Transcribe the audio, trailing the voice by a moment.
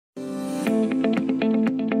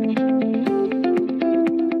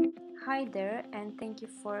thank you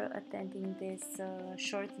for attending this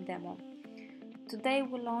short demo. Today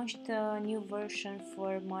we launched a new version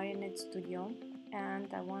for Marionette Studio and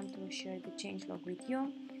I want to share the changelog with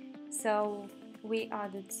you. So we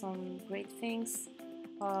added some great things.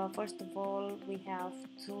 First of all, we have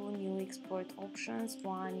two new export options.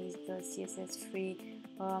 One is the CSS3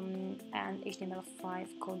 and HTML5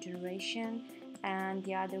 code generation, and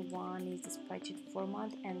the other one is the Sprite Sheet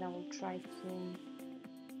format, and I will try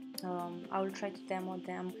to demo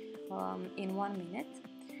them in 1 minute.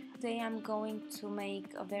 Today I'm going to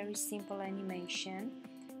make a very simple animation,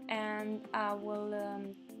 and I will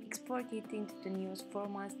export it into the newest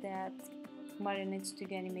formats that Marionette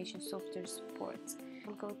Studio animation software supports.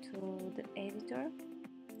 I'll go to the editor.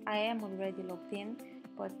 I am already logged in,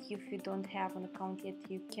 but if you don't have an account yet,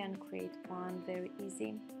 you can create one very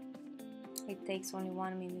easy. It takes only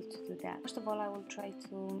 1 minute to do that. First of all, I will try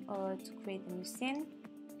to create a new scene.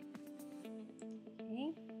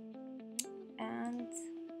 Okay, and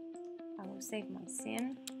I will save my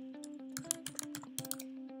scene.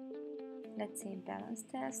 Let's say balance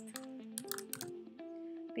test,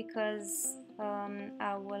 because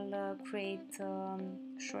I will create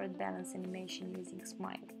short balance animation using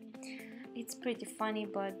Smile. It's pretty funny,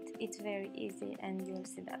 but it's very easy, and you'll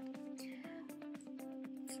see that.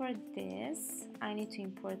 For this, I need to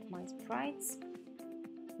import my sprites.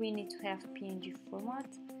 We need to have PNG format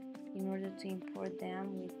in order to import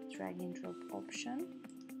them with drag and drop option.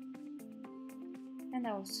 And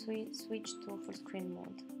I will switch to full screen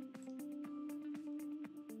mode.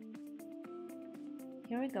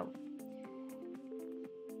 Here we go.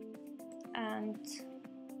 And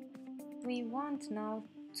we want now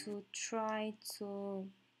to try to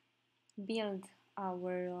build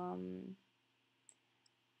our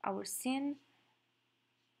scene,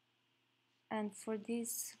 and for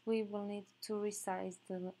this we will need to resize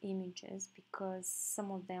the images because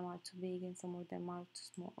some of them are too big and some of them are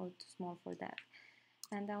too small for that.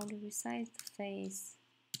 And I will resize the face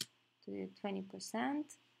to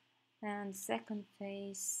 20%, and second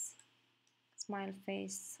face, smile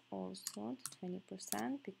face, also to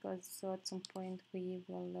 20%, because at some point we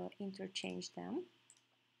will interchange them.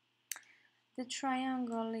 The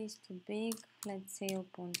triangle is too big, let's say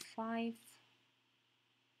 0.5.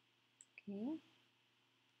 Okay,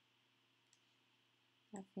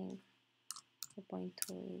 I think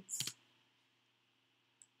 0.2 is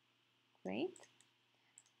great.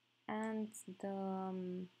 And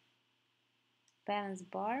the balance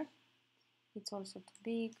bar, it's also too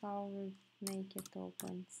big. I will make it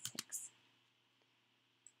 0.6.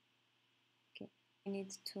 Okay, we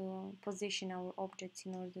need to position our objects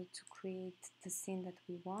in order to create the scene that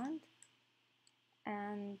we want.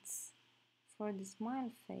 And for the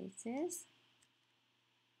smile faces,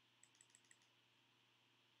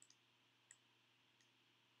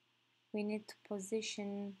 we need to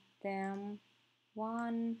position them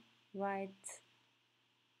one right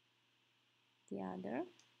the other,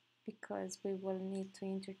 because we will need to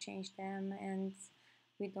interchange them and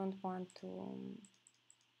we don't want to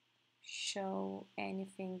show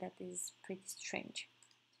anything that is pretty strange.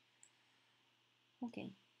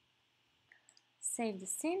 Okay, save the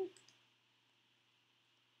scene,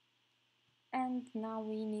 and now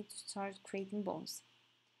we need to start creating bones.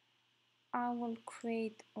 I will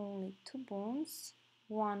create only 2 bones,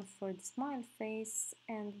 one for the smile face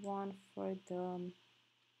and one for the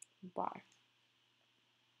bar.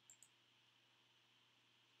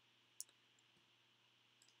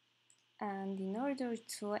 And in order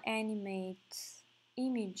to animate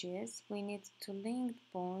images, we need to link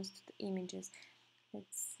bones to the images.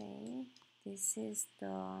 Let's say this is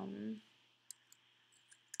the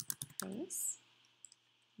face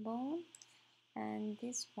bone, and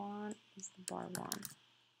this one is the bar one.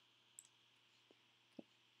 Okay.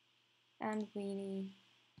 And we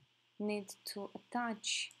need to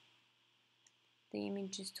attach the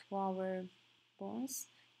images to our bones.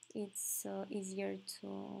 It's easier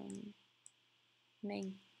to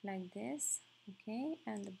make like this, okay,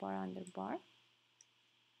 and the bar under bar.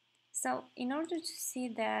 So in order to see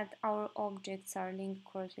that our objects are linked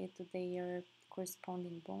correctly to their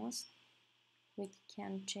corresponding bones, we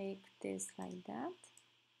can check this like that.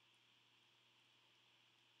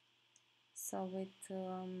 So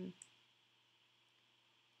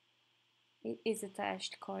it is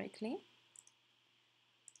attached correctly.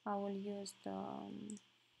 I will use the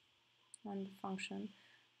function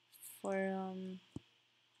for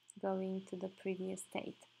going to the previous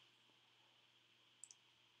state.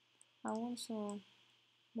 I also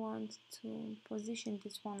want to position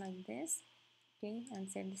this one like this, okay, and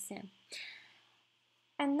save the scene.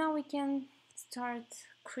 And now we can start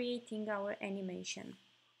creating our animation.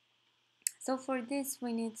 So for this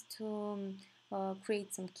we need to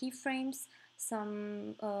create some keyframes.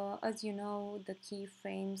 As you know, the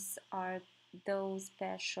keyframes are those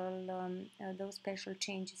special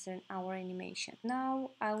changes in our animation.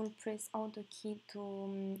 Now I will press Auto key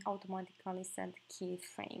to automatically set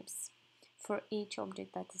keyframes for each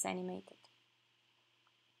object that is animated.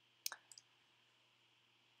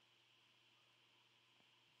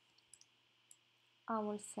 I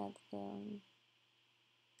will set the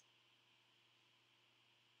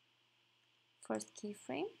first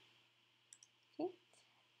keyframe. Okay.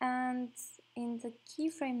 And in the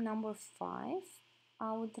keyframe number 5,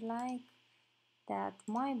 I would like that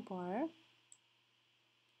my bar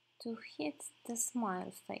to hit the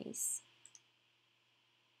smile face.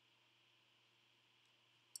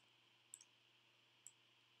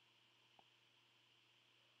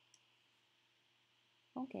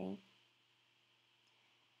 Okay.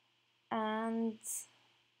 And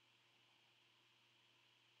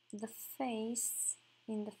the face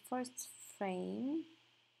in the first frame,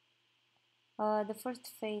 the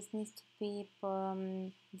first face needs to be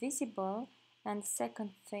visible, and the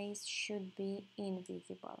second face should be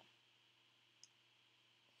invisible.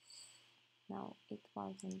 Now it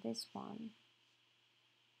was in this one,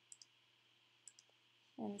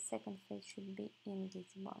 and the second face should be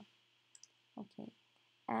invisible. Okay,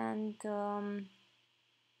 and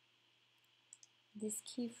this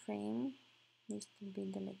keyframe needs to be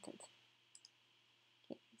deleted.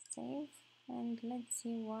 Okay, save, and let's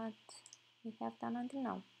see what we have done until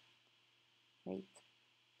now. Great.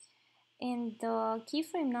 In the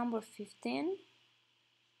keyframe number 15,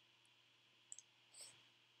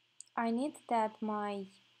 I need that my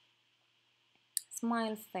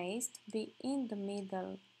smile face to be in the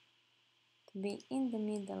middle,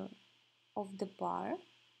 of the bar,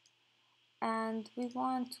 and we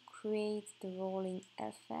want to create the rolling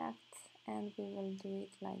effect, and we will do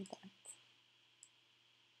it like that.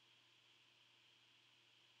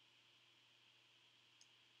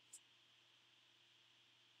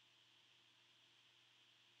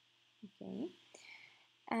 Okay,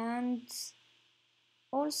 and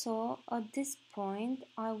also at this point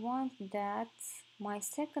I want that my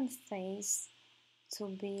second face to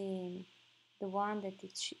be the one that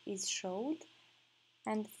is showed,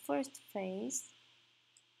 and the first face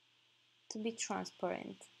to be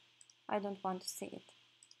transparent. I don't want to see it.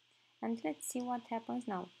 And let's see what happens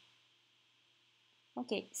now.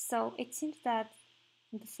 Okay, so it seems that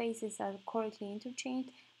the faces are correctly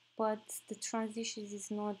interchanged, but the transition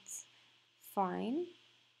is not fine.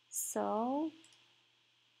 So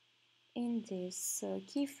in this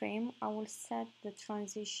keyframe, I will set the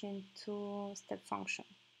transition to step function.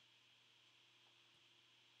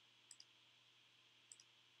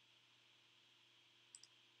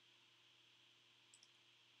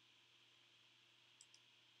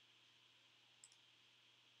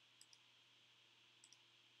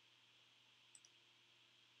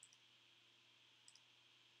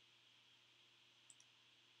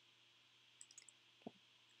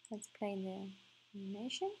 Let's play the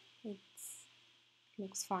animation. It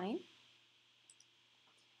looks fine.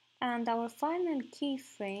 And our final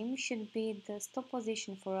keyframe should be the stop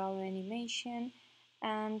position for our animation.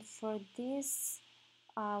 And for this,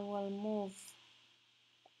 I will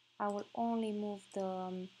only move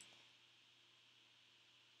the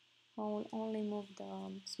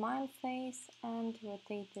smile face and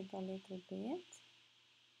rotate it a little bit.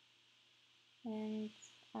 And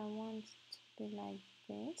I want it to be like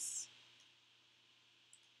this.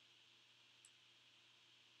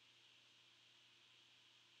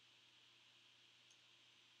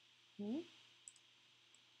 Okay.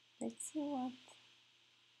 Let's see what.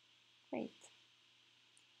 Great.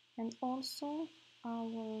 And also I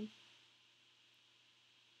will,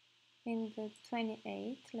 in the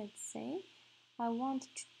 28, let's say, I want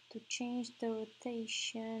to change the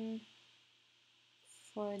rotation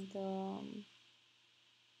for the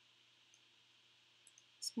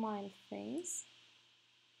smile face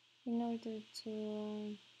in order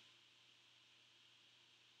to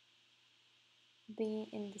be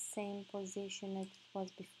in the same position as it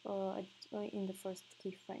was before in the first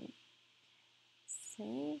keyframe.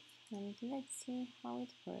 Save, and let's see how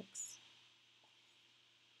it works.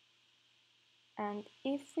 And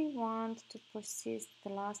if we want to persist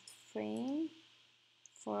the last frame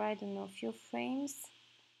for, I don't know, a few frames,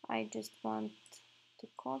 I just want to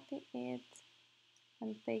copy it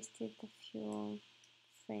and paste it a few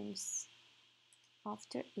frames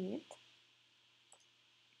after it.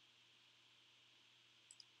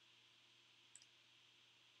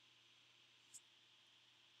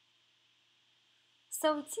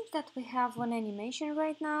 So it seems that we have one animation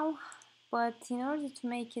right now, but in order to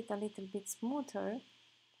make it a little bit smoother,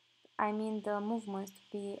 I mean the movements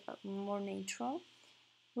to be more natural,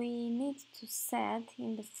 we need to set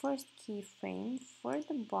in the first keyframe for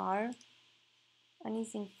the bar an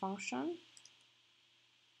easing function,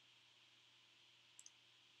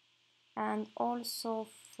 and also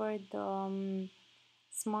for the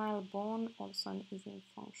smile bone also an easing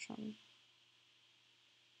function.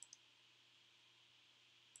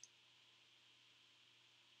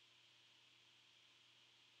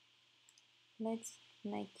 Let's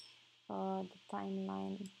make the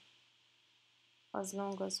timeline as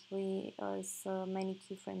long as many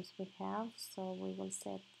keyframes we have, so we will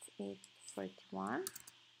set it 41,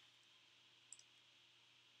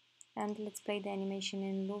 and let's play the animation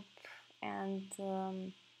in loop, and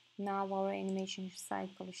now our animation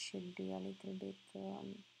cycle should be a little bit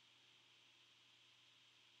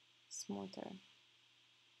smoother.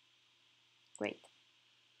 Great.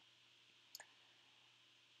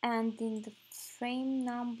 And in the frame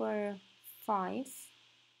number 5,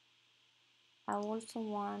 I also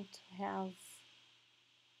want to have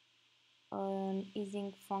an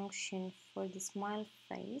easing function for the smile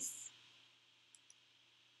face.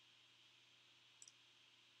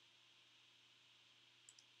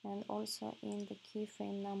 And also in the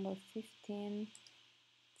keyframe number 15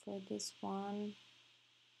 for this one,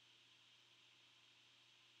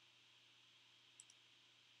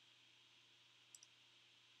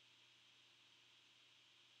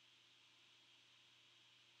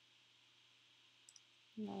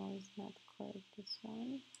 no, it's not correct, this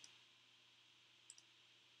one.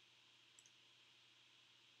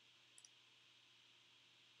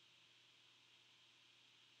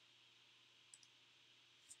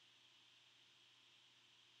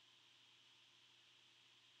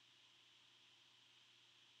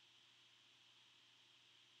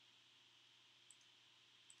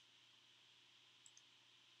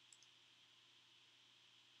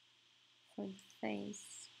 For the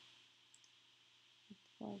face, it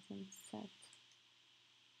wasn't set.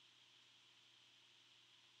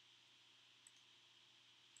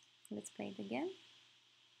 Let's play it again.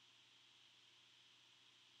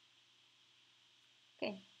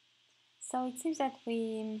 Okay, so it seems that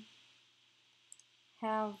we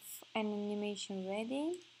have an animation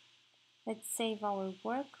ready. Let's save our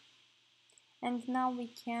work, and now we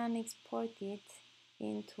can export it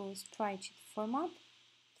into Sprite Sheet format.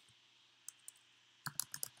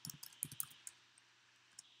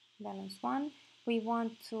 Balance 1. We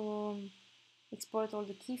want to export all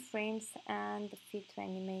the keyframes and the fit to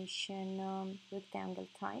animation rectangle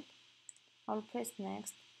type. I'll press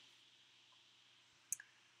next,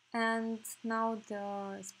 and now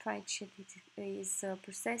the sprite sheet is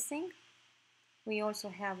processing. We also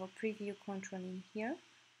have a preview control in here,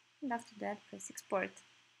 and after that press export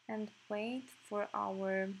and wait for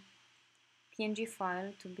our PNG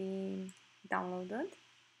file to be downloaded.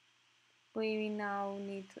 We now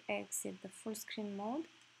need to exit the full screen mode,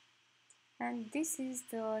 and this is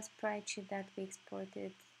the sprite sheet that we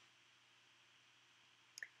exported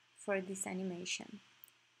for this animation.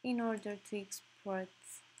 In order to export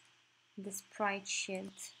the sprite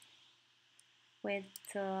sheet with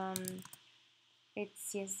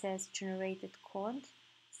its CSS generated code,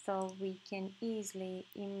 so we can easily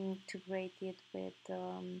integrate it with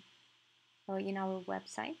in our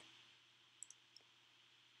website,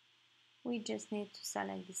 we just need to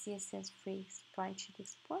select the CSS3 sprite sheet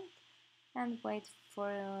export and wait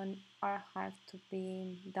for an archive to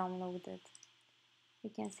be downloaded.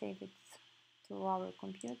 We can save it to our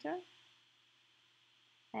computer,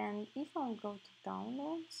 and if I'll go to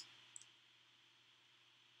downloads,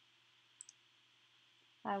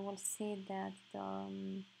 I will see that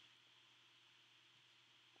the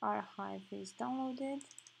archive is downloaded,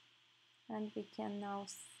 and we can now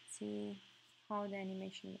see how the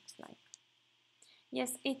animation looks like.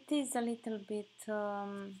 Yes, it is a little bit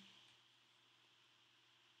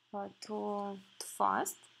too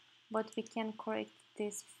fast, but we can correct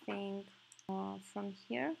this thing from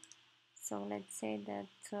here. So let's say that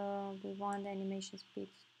we want the animation speed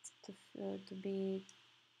to be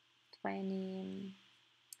 20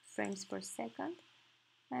 frames per second,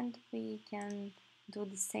 and we can do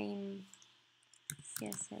the same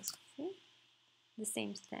CSS3, the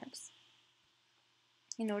same steps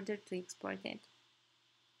in order to export it.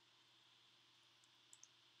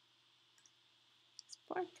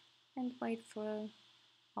 Export and wait for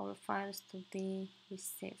our files to be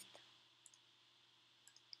received.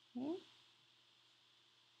 Okay.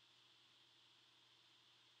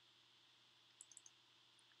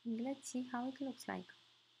 And let's see how it looks like.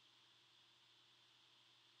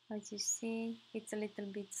 As you see, it's a little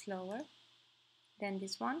bit slower than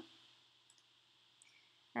this one.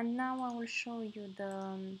 And now I will show you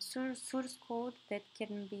the source code that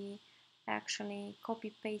can be actually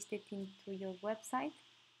copy pasted into your website.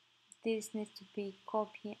 This needs to be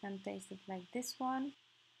copy and pasted like this one,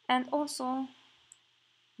 and also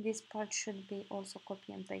this part should be also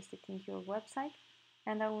copy and pasted into your website,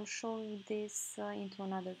 and I will show you this into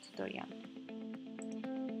another tutorial.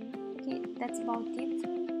 Okay, that's about it.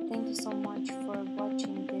 Thank you so much for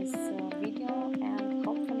watching this video.